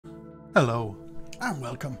Hello and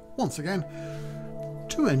welcome once again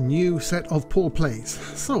to a new set of Paul Plays.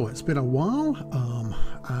 So it's been a while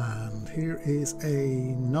and here is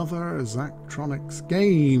another Zachtronics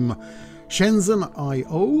game, Shenzhen I,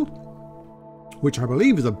 which I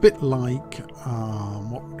believe is a bit like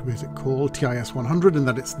what is it called, TIS 100, in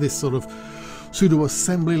that it's this sort of pseudo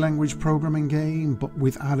assembly language programming game but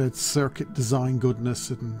with added circuit design goodness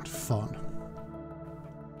and fun.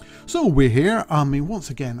 So we're here. Once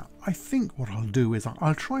again, I think what I'll do is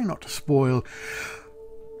I'll try not to spoil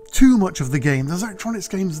too much of the game. The Zachtronics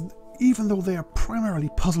games, even though they are primarily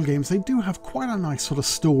puzzle games, they do have quite a nice sort of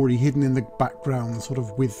story hidden in the background, sort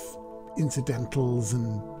of with incidentals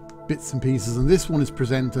and bits and pieces. And this one is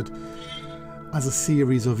presented as a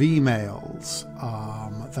series of emails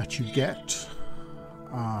that you get,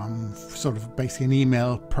 sort of basically an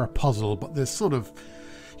email per puzzle, but there's sort of,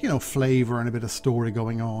 you know, flavour and a bit of story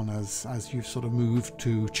going on as you've sort of moved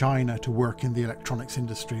to China to work in the electronics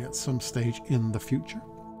industry at some stage in the future.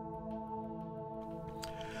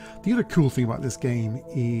 The other cool thing about this game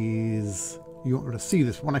is, you won't be able to see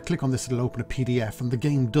this, when I click on this it'll open a PDF, and the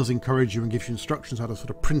game does encourage you and gives you instructions how to sort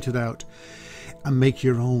of print it out and make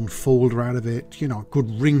your own folder out of it, you know, a good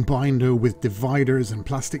ring binder with dividers and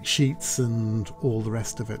plastic sheets and all the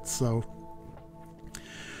rest of it. So,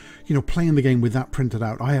 you know, playing the game with that printed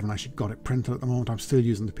out, I haven't actually got it printed at the moment, I'm still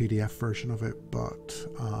using the PDF version of it, but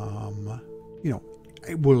you know,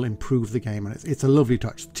 it will improve the game, and it's a lovely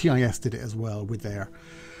touch. TIS did it as well with their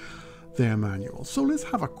manual. So let's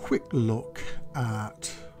have a quick look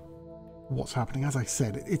at what's happening. As I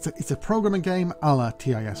said, it's a programming game a la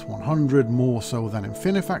TIS 100, more so than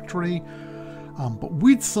Infinifactory, but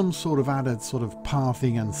with some sort of added sort of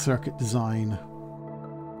pathing and circuit design,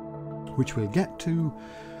 which we'll get to.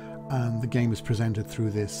 And the game is presented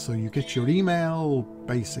through this, so you get your email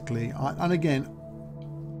basically, and again,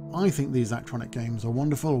 I think these Zachtronic games are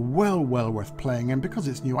wonderful, well worth playing, and because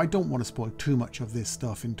it's new I don't want to spoil too much of this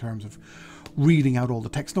stuff in terms of reading out all the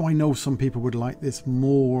text. Now I know some people would like this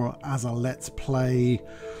more as a let's play,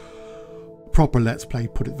 proper let's play,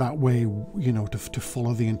 put it that way, you know, to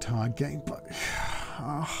follow the entire game, but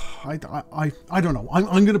I don't know,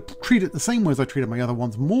 I'm going to treat it the same way as I treated my other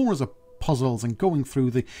ones, more as a puzzles and going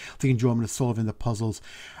through the enjoyment of solving the puzzles,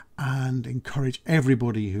 and encourage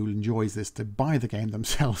everybody who enjoys this to buy the game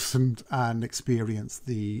themselves and experience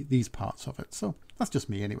these parts of it. So that's just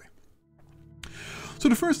me anyway. So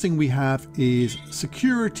the first thing we have is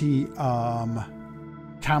security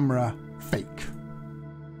camera fake.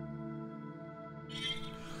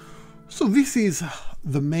 So this is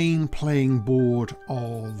the main playing board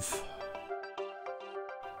of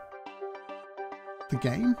the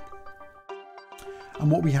game. And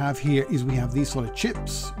what we have here is we have these sort of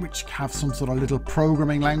chips which have some sort of little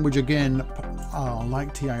programming language. Again,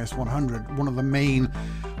 like TIS 100, one of the main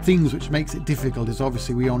things which makes it difficult is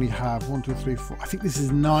obviously we only have 1, 2, 3, 4, I think this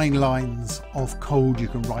is 9 lines of code you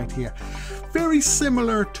can write here. Very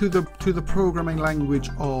similar to the programming language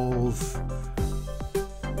of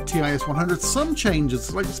TIS 100. Some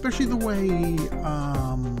changes, like especially the way,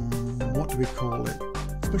 what do we call it?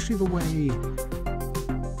 Especially the way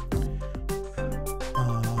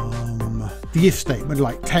the if statement,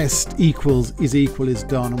 like test equals is equal is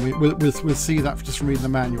done, and we'll see that just from reading the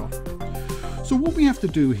manual. So what we have to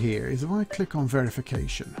do here is, if I click on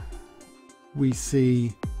verification, we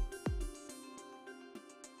see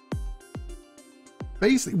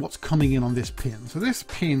basically what's coming in on this pin. So this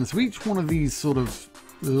pin, so each one of these sort of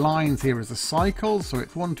lines here is a cycle. So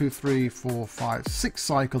it's 1, 2, 3, 4, 5, 6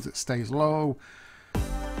 cycles, it stays low.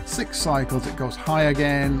 6 cycles, it goes high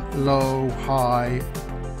again, low, high,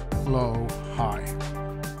 low, high.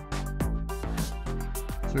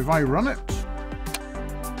 So if I run it,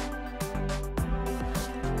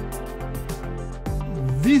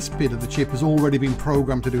 this bit of the chip has already been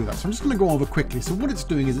programmed to do that. So I'm just going to go over quickly. So what it's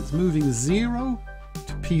doing is it's moving 0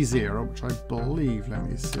 to P0, which I believe, let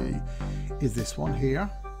me see, is this one here.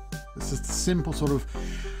 This is the simple sort of,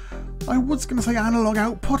 I was going to say analog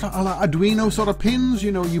output, a la Arduino sort of pins.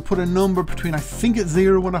 You know, you put a number between, I think it's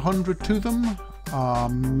 0 and 100 to them.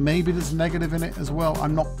 Maybe there's negative in it as well,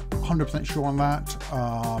 I'm not 100% sure on that.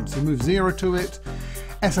 So you move 0 to it.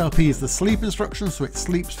 SLP is the sleep instruction, so it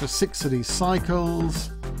sleeps for 6 of these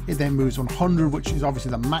cycles. It then moves 100, which is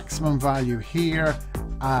obviously the maximum value here,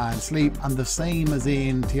 and sleep. And the same as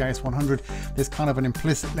in TIS 100, there's kind of an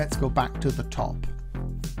implicit let's go back to the top.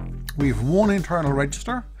 We have one internal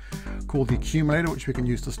register called the accumulator, which we can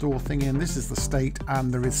use to store thing in. This is the state,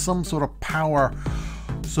 and there is some sort of power.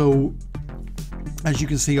 So as you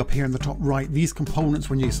can see up here in the top right, these components,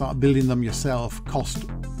 when you start building them yourself, cost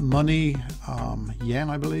money, yen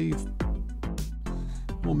I believe,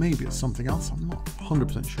 or maybe it's something else. I'm not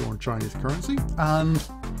 100% sure on Chinese currency. And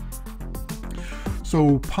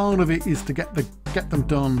so part of it is to get them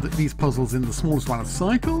done, these puzzles, in the smallest amount of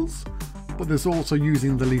cycles, but there's also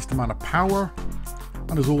using the least amount of power, and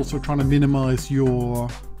there's also trying to minimize your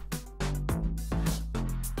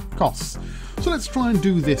costs. So let's try and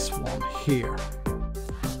do this one here.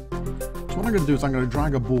 So what I'm going to do is I'm going to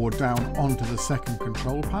drag a board down onto the second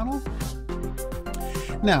control panel.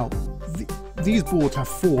 Now, these boards have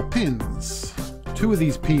 4 pins. 2 of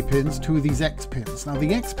these P pins, 2 of these X pins. Now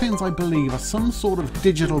the X pins, I believe, are some sort of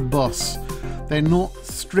digital bus. They're not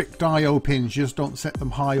strict I/O pins. You just don't set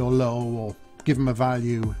them high or low or give them a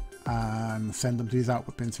value and send them to these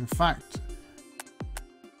output pins. In fact,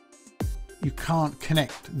 you can't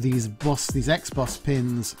connect these X bus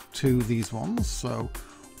pins to these ones. So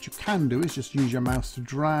what you can do is just use your mouse to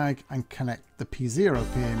drag and connect the P0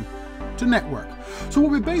 pin to network. So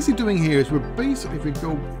what we're basically doing here is we're basically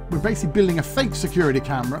building a fake security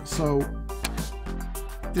camera. So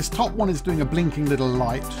this top one is doing a blinking little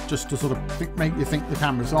light just to sort of make you think the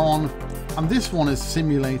camera's on, and this one is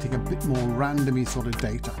simulating a bit more randomy sort of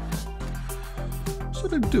data. So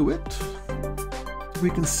to do it, we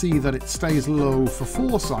can see that it stays low for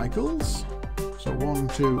 4 cycles. So 1,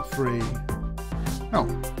 2, 3, no,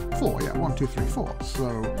 4, yeah, 1, 2, 3, 4.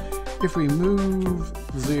 So if we move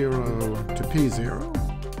 0 to P0,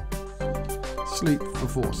 sleep for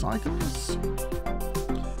 4 cycles,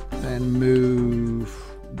 then move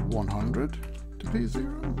 100 to P0,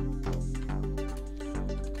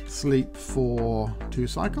 sleep for 2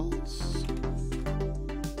 cycles,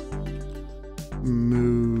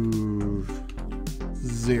 move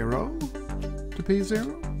 0 to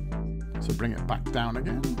P0, so bring it back down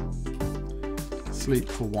again, sleep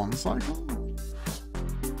for 1 cycle,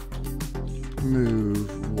 move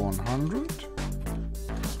 100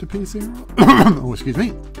 to P0, oh excuse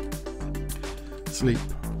me, sleep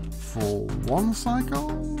for 1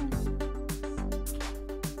 cycle,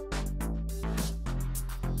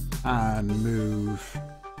 and move,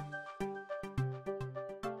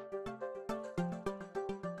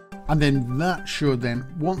 and then that should then,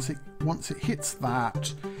 once it hits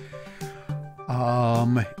that,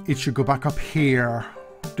 it should go back up here,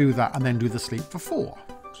 do that, and then do the sleep for 4.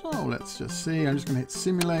 So let's just see, I'm just going to hit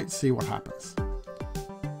simulate, see what happens.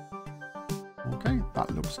 Okay,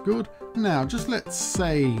 that looks good. Now just let's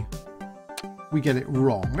say we get it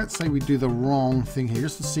wrong. Let's say we do the wrong thing here,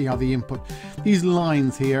 just to see how the input, these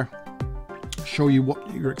lines here show you what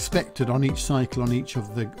you're expected on each cycle on each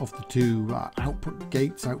of the 2 output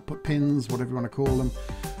gates, output pins, whatever you want to call them,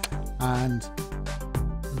 and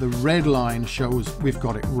the red line shows we've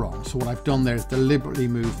got it wrong. So what I've done there is deliberately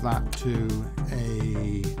move that to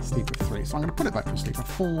a sleep of 3. So I'm going to put it back to a sleep of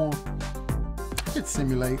 4, hit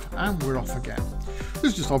simulate, and we're off again.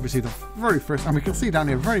 This is just obviously the very first, and we can see down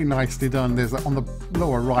here, very nicely done. There's on the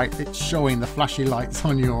lower right, it's showing the flashy lights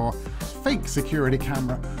on your fake security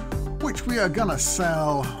camera, which we are gonna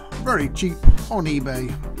sell very cheap on eBay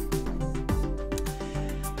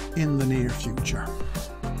in the near future.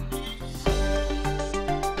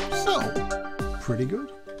 So, pretty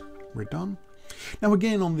good. We're done. Now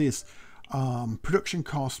again on this production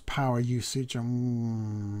cost, power usage,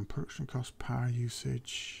 and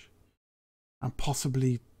and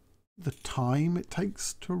possibly the time it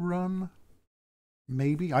takes to run.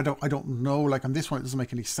 Maybe I don't know. Like on this one, it doesn't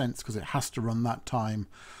make any sense because it has to run that time.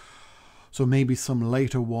 So maybe some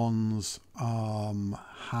later ones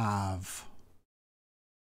have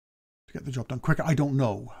to get the job done quicker. I don't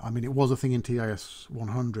know. I mean, it was a thing in TIS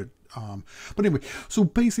 100. But anyway, so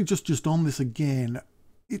basically just on this again,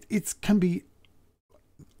 it can be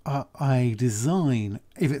a design,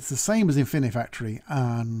 if it's the same as Infinifactory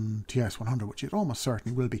and TIS 100, which it almost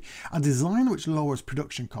certainly will be, a design which lowers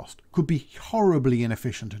production cost could be horribly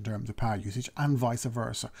inefficient in terms of power usage and vice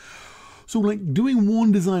versa. So like doing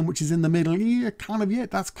one design which is in the middle, yeah, kind of, yeah,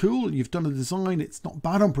 that's cool. You've done a design, it's not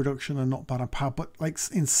bad on production and not bad on power, but like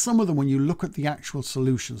in some of them, when you look at the actual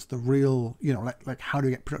solutions, the real, you know, like how do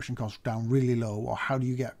you get production costs down really low, or how do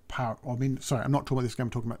you get power, I mean, sorry, I'm not talking about this game,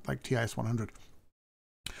 I'm talking about like TIS 100.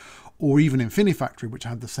 Or even Infinifactory, which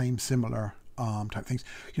had the same similar type things.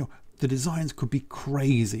 You know, the designs could be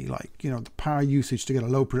crazy. Like, you know, the power usage to get a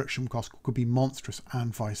low production cost could be monstrous,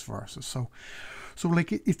 and vice versa. So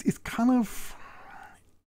like it's kind of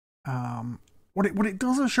what it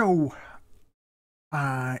doesn't show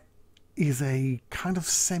is a kind of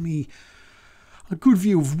a good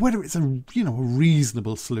view of whether it's a a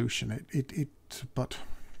reasonable solution.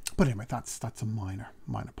 But anyway, that's a minor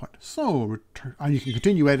point. So and you can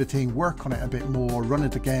continue editing, work on it a bit more, run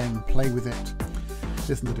it again, play with it,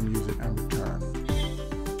 listen to the music, and return.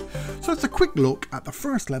 So it's a quick look at the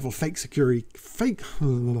first level fake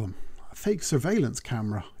surveillance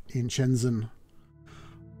camera in Shenzhen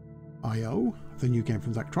I, the new game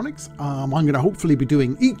from Zachtronics. I'm going to hopefully be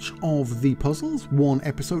doing each of the puzzles, one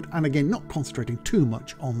episode, and again, not concentrating too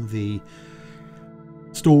much on the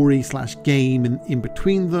story / game in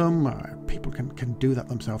between them. People can do that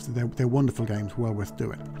themselves. They're wonderful games, well worth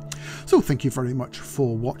doing. So thank you very much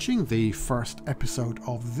for watching the first episode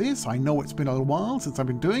of this. I know it's been a little while since I've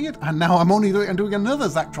been doing it, and now I'm doing another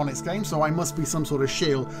Zachtronics game, so I must be some sort of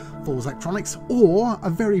shill for Zachtronics, or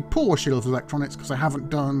a very poor shill for Zachtronics, because I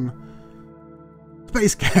haven't done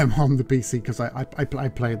Space Cam on the PC, because I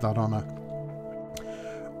played that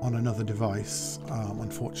on another device,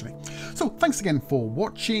 unfortunately. So thanks again for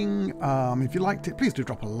watching. If you liked it, please do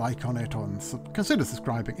drop a like on it, and consider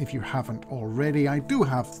subscribing if you haven't already. I do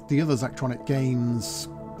have the other Zachtronic games,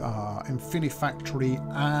 Infinifactory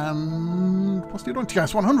and what's the other one?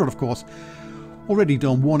 TS100, of course. Already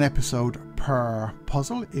done one episode per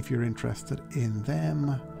puzzle if you're interested in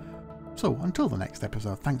them. So until the next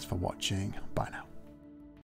episode, thanks for watching. Bye now.